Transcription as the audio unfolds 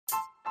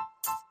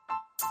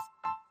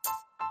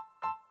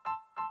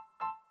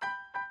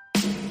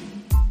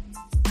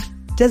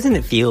Doesn't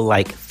it feel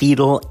like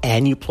fetal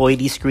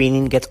aneuploidy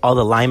screening gets all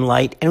the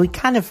limelight and we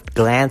kind of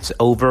glance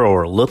over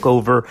or look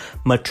over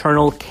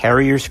maternal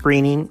carrier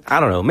screening? I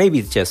don't know, maybe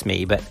it's just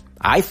me, but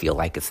I feel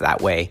like it's that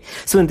way.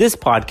 So in this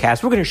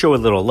podcast, we're going to show a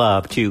little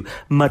love to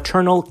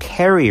maternal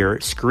carrier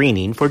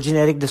screening for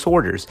genetic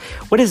disorders.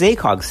 What does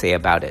ACOG say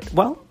about it?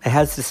 Well, it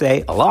has to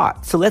say a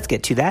lot. So let's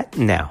get to that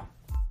now.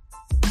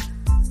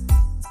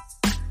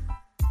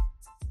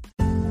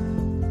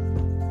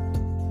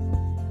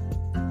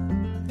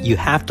 You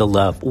have to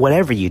love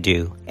whatever you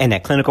do. And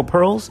at Clinical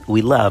Pearls,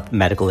 we love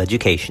medical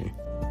education.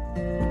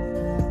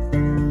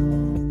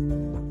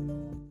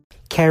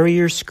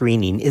 Carrier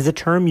screening is a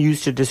term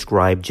used to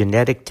describe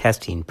genetic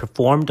testing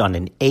performed on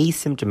an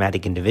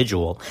asymptomatic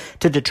individual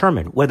to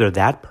determine whether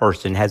that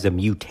person has a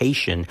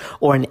mutation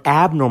or an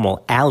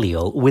abnormal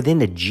allele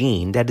within a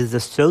gene that is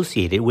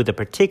associated with a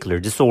particular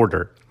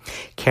disorder.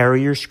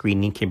 Carrier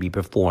screening can be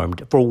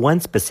performed for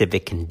one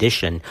specific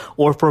condition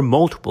or for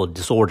multiple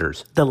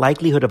disorders. The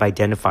likelihood of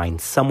identifying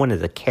someone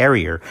as a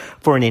carrier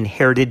for an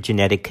inherited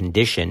genetic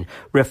condition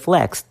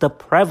reflects the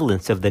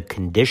prevalence of the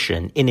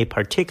condition in a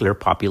particular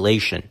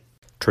population.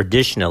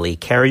 Traditionally,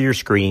 carrier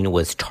screening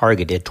was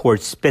targeted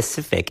towards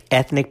specific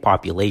ethnic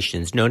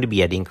populations known to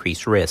be at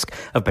increased risk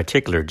of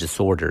particular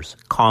disorders,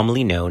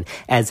 commonly known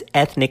as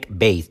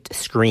ethnic-based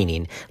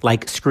screening,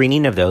 like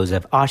screening of those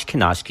of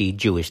Ashkenazi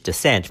Jewish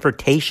descent for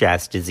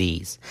Tay-Sachs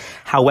disease.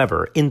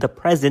 However, in the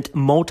present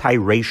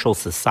multiracial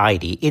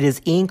society, it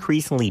is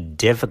increasingly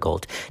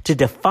difficult to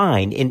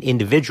define an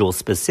individual's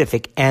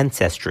specific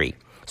ancestry.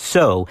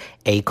 So,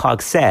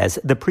 ACOG says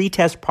the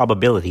pretest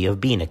probability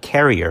of being a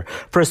carrier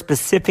for a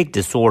specific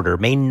disorder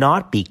may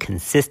not be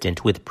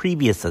consistent with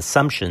previous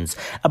assumptions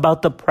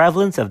about the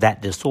prevalence of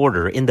that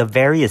disorder in the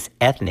various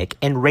ethnic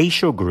and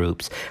racial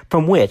groups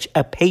from which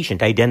a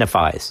patient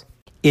identifies.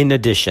 In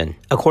addition,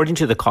 according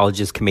to the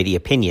college's committee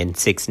opinion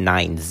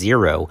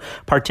 690,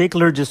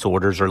 particular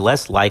disorders are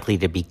less likely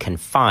to be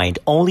confined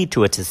only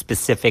to a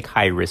specific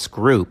high-risk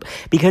group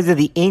because of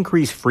the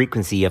increased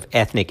frequency of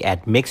ethnic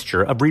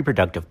admixture of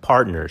reproductive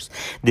partners.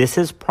 This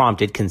has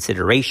prompted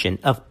consideration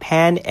of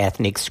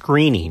pan-ethnic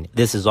screening.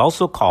 This is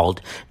also called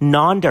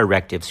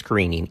non-directive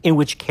screening, in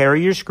which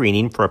carrier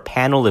screening for a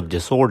panel of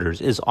disorders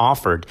is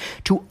offered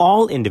to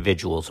all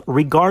individuals,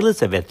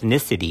 regardless of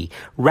ethnicity,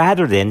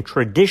 rather than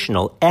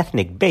traditional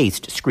ethnic-based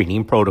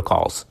screening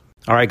protocols.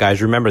 All right,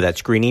 guys, remember that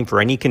screening for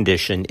any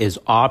condition is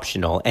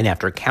optional, and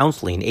after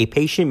counseling, a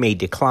patient may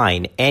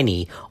decline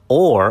any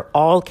or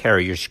all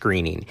carrier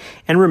screening.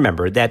 And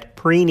remember that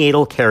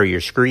prenatal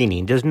carrier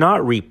screening does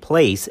not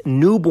replace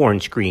newborn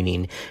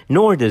screening,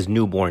 nor does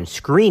newborn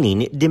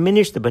screening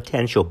diminish the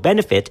potential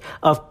benefit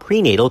of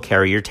prenatal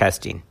carrier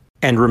testing.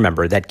 And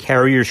remember that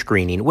carrier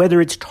screening,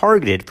 whether it's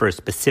targeted for a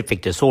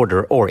specific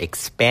disorder or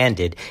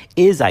expanded,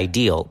 is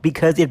ideal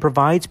because it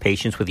provides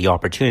patients with the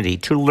opportunity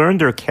to learn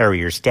their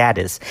carrier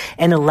status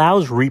and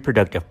allows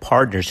reproductive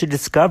partners to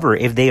discover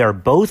if they are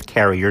both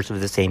carriers of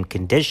the same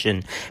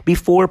condition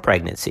before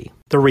pregnancy.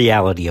 The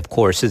reality, of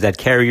course, is that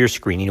carrier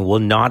screening will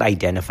not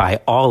identify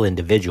all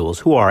individuals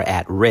who are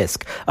at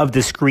risk of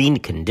the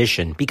screened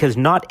condition because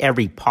not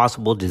every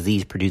possible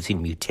disease-producing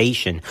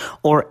mutation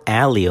or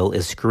allele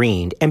is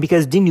screened and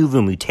because de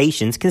novo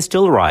mutations can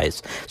still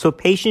arise. So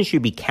patients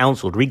should be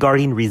counseled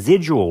regarding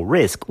residual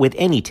risk with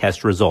any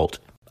test result.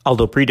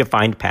 Although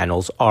predefined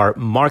panels are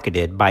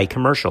marketed by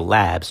commercial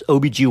labs,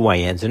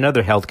 OBGYNs and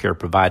other healthcare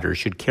providers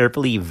should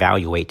carefully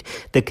evaluate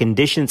the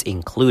conditions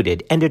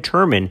included and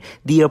determine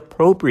the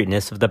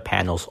appropriateness of the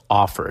panels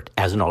offered.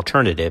 As an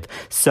alternative,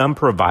 some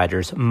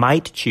providers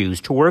might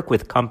choose to work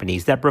with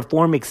companies that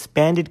perform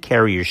expanded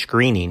carrier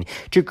screening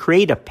to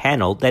create a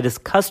panel that is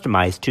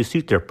customized to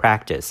suit their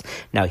practice.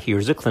 Now,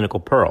 here's a clinical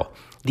pearl.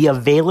 The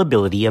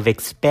availability of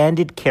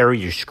expanded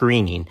carrier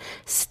screening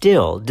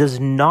still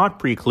does not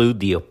preclude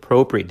the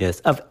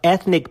appropriateness of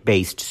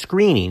ethnic-based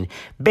screening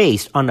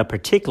based on a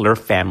particular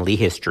family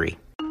history.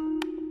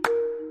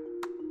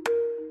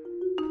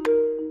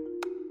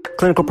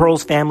 Clinical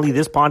Pearls family,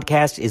 this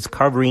podcast is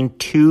covering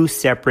two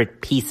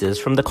separate pieces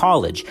from the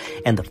college.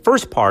 And the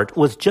first part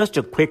was just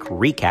a quick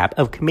recap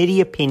of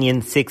Committee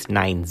Opinion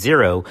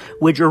 690,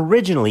 which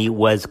originally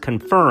was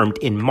confirmed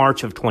in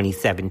March of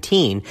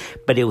 2017,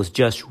 but it was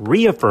just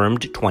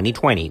reaffirmed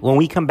 2020. When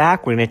we come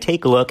back, we're going to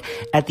take a look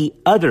at the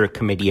other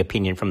committee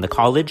opinion from the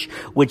college,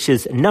 which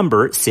is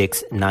number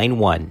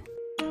 691.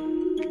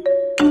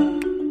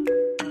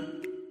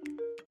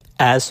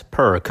 As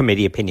per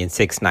Committee Opinion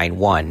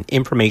 691,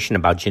 information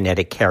about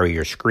genetic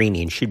carrier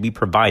screening should be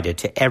provided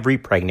to every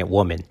pregnant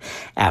woman.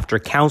 After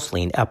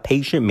counseling, a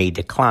patient may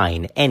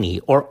decline any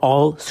or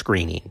all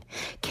screening.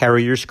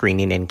 Carrier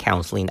screening and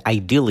counseling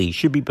ideally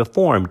should be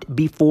performed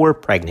before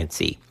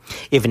pregnancy.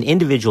 If an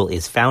individual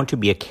is found to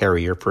be a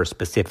carrier for a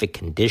specific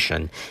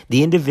condition,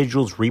 the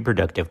individual's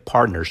reproductive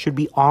partner should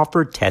be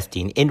offered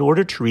testing in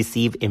order to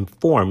receive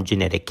informed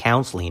genetic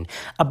counseling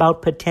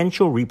about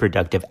potential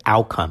reproductive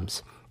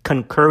outcomes.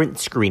 Concurrent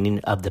screening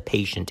of the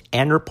patient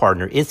and her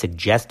partner is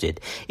suggested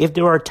if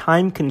there are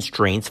time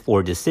constraints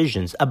for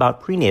decisions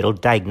about prenatal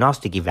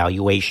diagnostic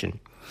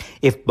evaluation.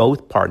 If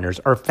both partners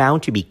are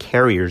found to be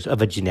carriers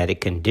of a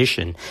genetic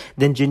condition,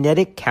 then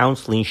genetic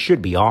counseling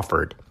should be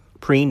offered.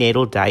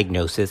 Prenatal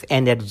diagnosis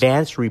and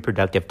advanced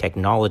reproductive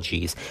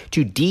technologies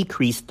to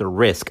decrease the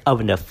risk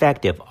of an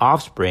effective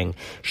offspring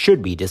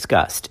should be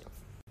discussed.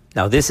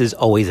 Now, this is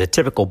always a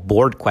typical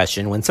board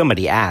question when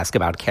somebody asks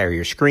about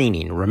carrier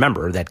screening.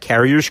 Remember that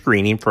carrier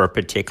screening for a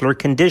particular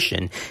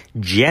condition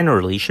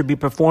generally should be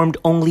performed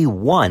only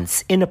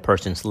once in a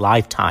person's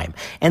lifetime,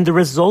 and the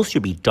results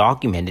should be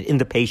documented in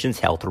the patient's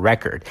health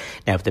record.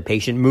 Now, if the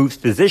patient moves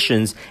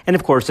physicians and,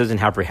 of course, doesn't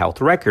have her health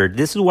record,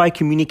 this is why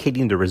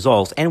communicating the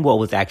results and what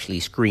was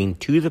actually screened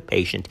to the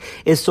patient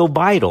is so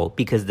vital,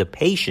 because the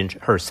patient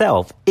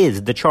herself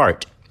is the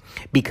chart.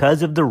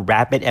 Because of the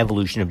rapid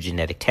evolution of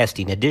genetic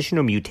testing,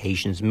 additional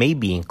mutations may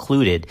be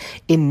included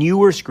in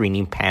newer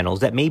screening panels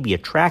that may be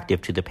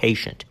attractive to the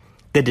patient.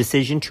 The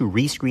decision to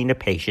rescreen a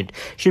patient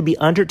should be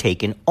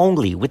undertaken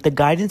only with the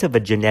guidance of a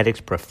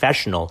genetics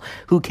professional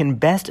who can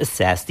best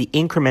assess the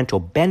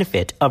incremental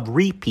benefit of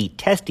repeat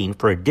testing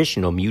for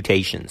additional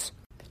mutations.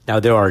 Now,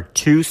 there are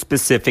two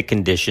specific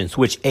conditions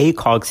which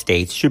ACOG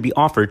states should be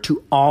offered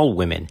to all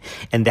women,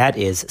 and that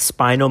is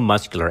spinal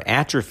muscular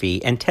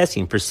atrophy and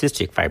testing for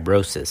cystic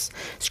fibrosis.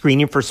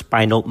 Screening for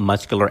spinal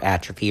muscular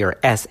atrophy, or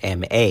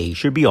SMA,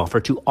 should be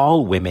offered to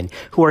all women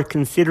who are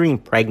considering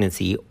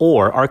pregnancy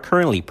or are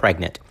currently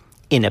pregnant.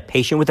 In a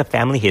patient with a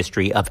family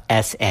history of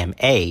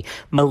SMA,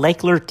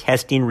 molecular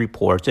testing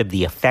reports of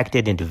the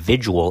affected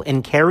individual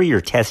and carrier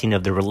testing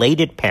of the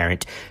related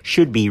parent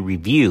should be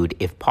reviewed,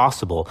 if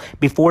possible,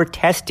 before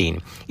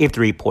testing. If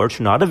the reports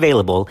are not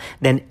available,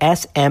 then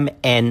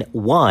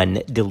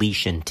SMN1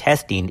 deletion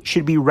testing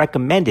should be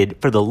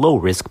recommended for the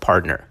low-risk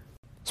partner.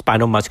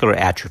 Spinal muscular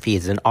atrophy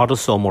is an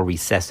autosomal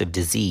recessive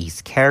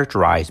disease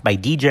characterized by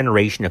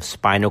degeneration of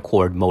spinal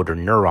cord motor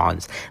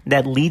neurons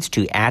that leads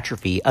to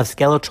atrophy of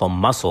skeletal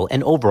muscle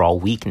and overall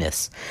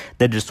weakness.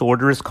 The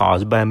disorder is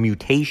caused by a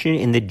mutation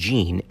in the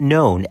gene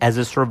known as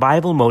the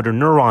survival motor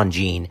neuron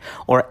gene,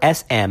 or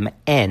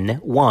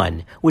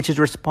SMN1, which is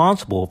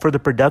responsible for the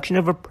production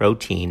of a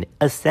protein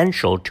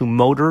essential to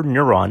motor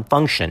neuron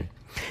function.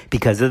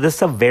 Because of the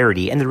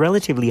severity and the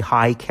relatively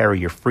high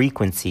carrier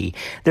frequency,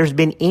 there's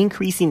been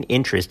increasing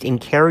interest in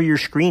carrier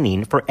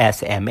screening for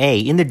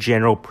SMA in the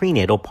general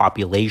prenatal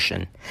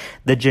population.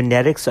 The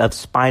genetics of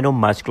spinal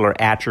muscular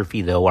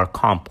atrophy, though, are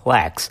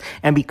complex,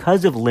 and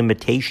because of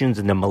limitations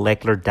in the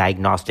molecular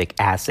diagnostic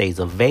assays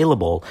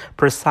available,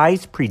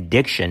 precise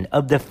prediction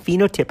of the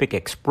phenotypic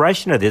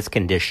expression of this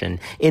condition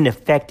in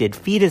affected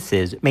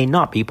fetuses may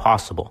not be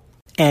possible.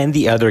 And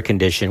the other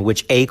condition,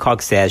 which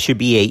ACOG says should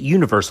be a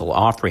universal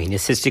offering,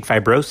 is cystic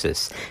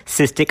fibrosis.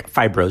 Cystic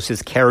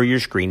fibrosis carrier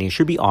screening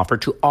should be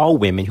offered to all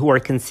women who are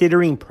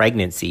considering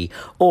pregnancy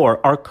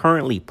or are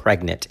currently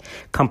pregnant.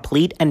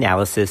 Complete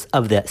analysis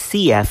of the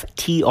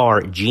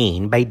CFTR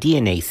gene by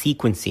DNA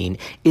sequencing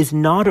is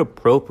not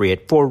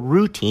appropriate for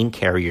routine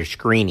carrier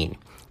screening.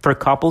 For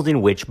couples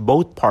in which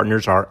both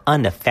partners are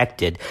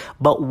unaffected,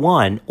 but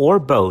one or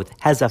both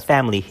has a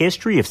family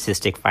history of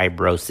cystic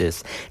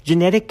fibrosis,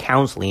 genetic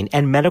counseling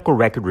and medical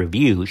record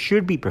review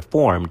should be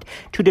performed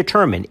to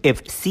determine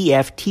if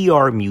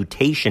CFTR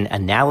mutation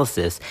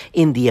analysis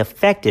in the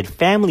affected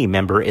family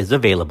member is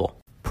available.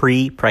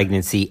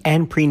 Pre-pregnancy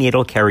and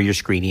prenatal carrier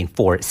screening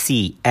for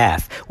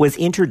CF was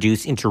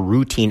introduced into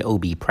routine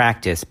OB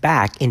practice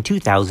back in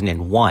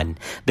 2001.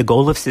 The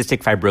goal of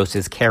cystic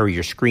fibrosis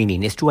carrier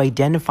screening is to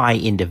identify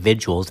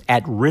individuals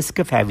at risk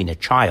of having a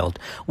child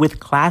with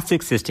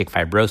classic cystic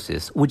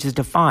fibrosis, which is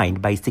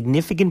defined by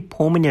significant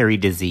pulmonary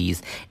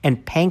disease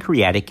and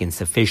pancreatic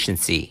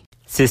insufficiency.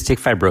 Cystic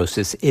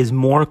fibrosis is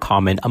more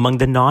common among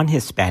the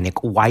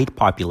non-Hispanic white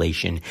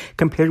population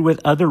compared with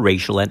other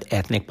racial and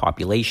ethnic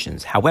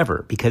populations.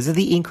 However, because of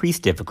the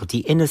increased difficulty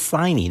in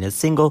assigning a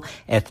single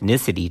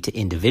ethnicity to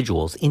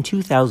individuals, in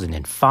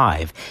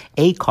 2005,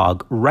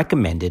 ACOG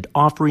recommended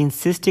offering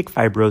cystic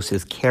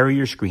fibrosis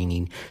carrier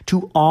screening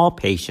to all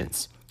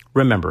patients.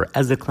 Remember,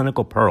 as a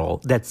clinical pearl,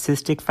 that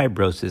cystic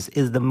fibrosis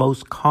is the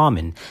most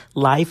common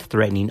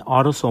life-threatening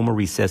autosomal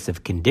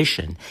recessive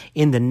condition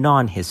in the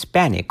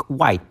non-Hispanic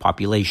white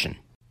population.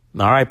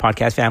 All right,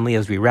 podcast family,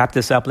 as we wrap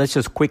this up, let's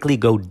just quickly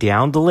go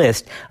down the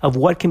list of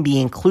what can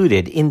be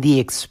included in the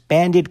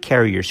expanded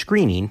carrier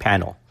screening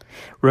panel.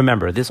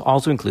 Remember, this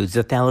also includes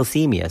the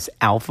thalassemias,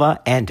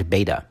 alpha and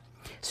beta.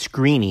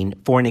 Screening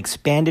for an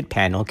expanded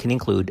panel can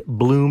include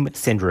Bloom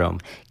syndrome,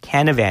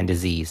 Canavan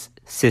disease,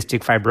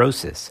 cystic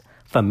fibrosis,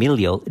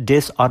 familial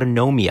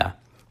dysautonomia,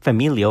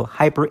 familial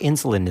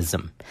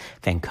hyperinsulinism,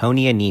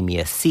 Fanconi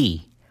anemia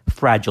C,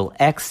 Fragile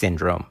X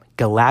syndrome,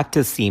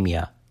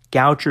 galactosemia,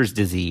 Gaucher's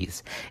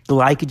disease,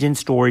 glycogen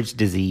storage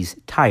disease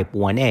type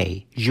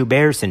 1A,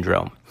 Joubert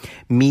syndrome,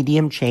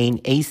 medium-chain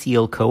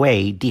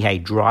acyl-CoA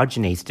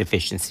dehydrogenase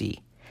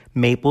deficiency,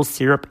 maple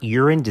syrup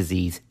urine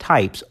disease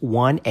types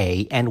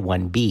 1A and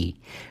 1B,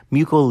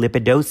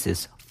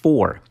 mucolipidosis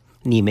 4,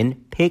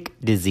 Niemann-Pick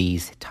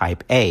disease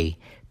type A,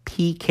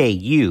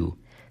 PKU,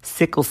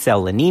 sickle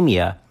cell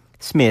anemia,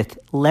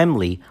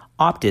 Smith-Lemli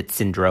Opitz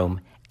syndrome,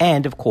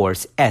 and of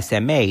course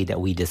SMA that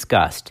we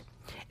discussed.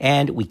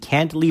 And we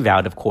can't leave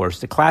out, of course,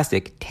 the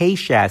classic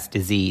Tay-Sachs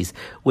disease,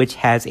 which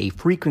has a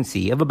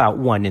frequency of about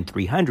 1 in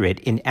 300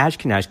 in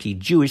Ashkenazi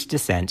Jewish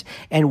descent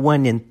and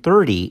 1 in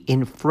 30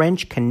 in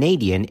French,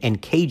 Canadian,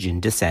 and Cajun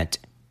descent.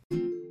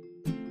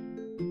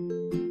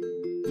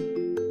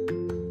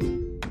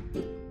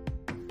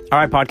 All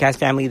right, podcast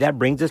family, that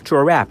brings us to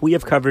a wrap. We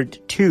have covered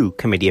 2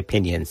 committee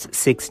opinions,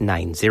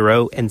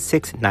 690 and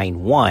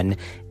 691,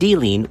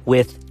 dealing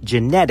with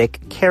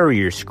genetic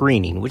carrier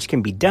screening, which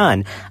can be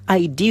done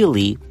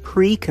ideally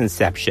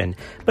pre-conception,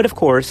 but of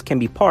course can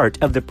be part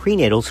of the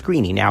prenatal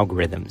screening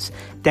algorithms.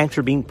 Thanks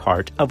for being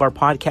part of our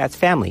podcast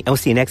family, and we'll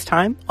see you next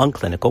time on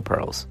Clinical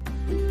Pearls.